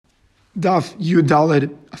Daf Yud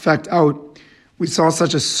Daled effect out, we saw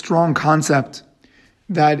such a strong concept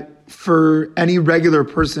that for any regular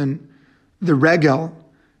person, the regel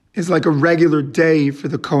is like a regular day for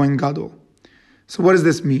the Kohen Gadol. So what does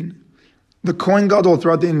this mean? The Kohen Gadol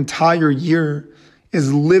throughout the entire year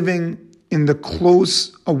is living in the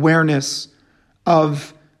close awareness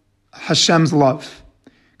of Hashem's love.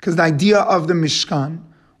 Because the idea of the Mishkan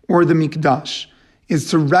or the Mikdash is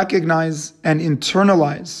to recognize and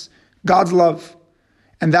internalize God's love.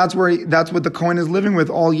 And that's what the Kohen is living with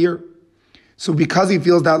all year. So because he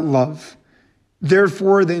feels that love,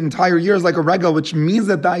 therefore the entire year is like a regel, which means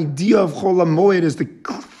that the idea of Chol HaMoed is to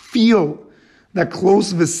feel that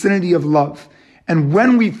close vicinity of love. And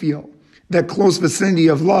when we feel that close vicinity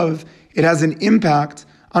of love, it has an impact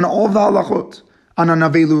on all the halachot, on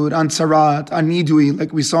Anavelud, on Tzarat, on Nidui,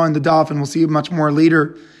 like we saw in the Daf, and we'll see much more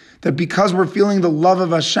later, that because we're feeling the love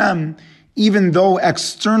of Hashem, even though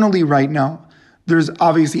externally right now, there's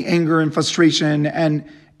obviously anger and frustration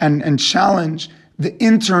and challenge, the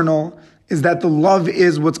internal is that the love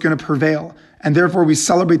is what's going to prevail. And therefore we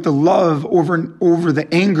celebrate the love over the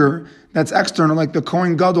anger that's external, like the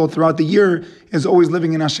Kohen Gadol throughout the year is always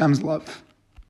living in Hashem's love.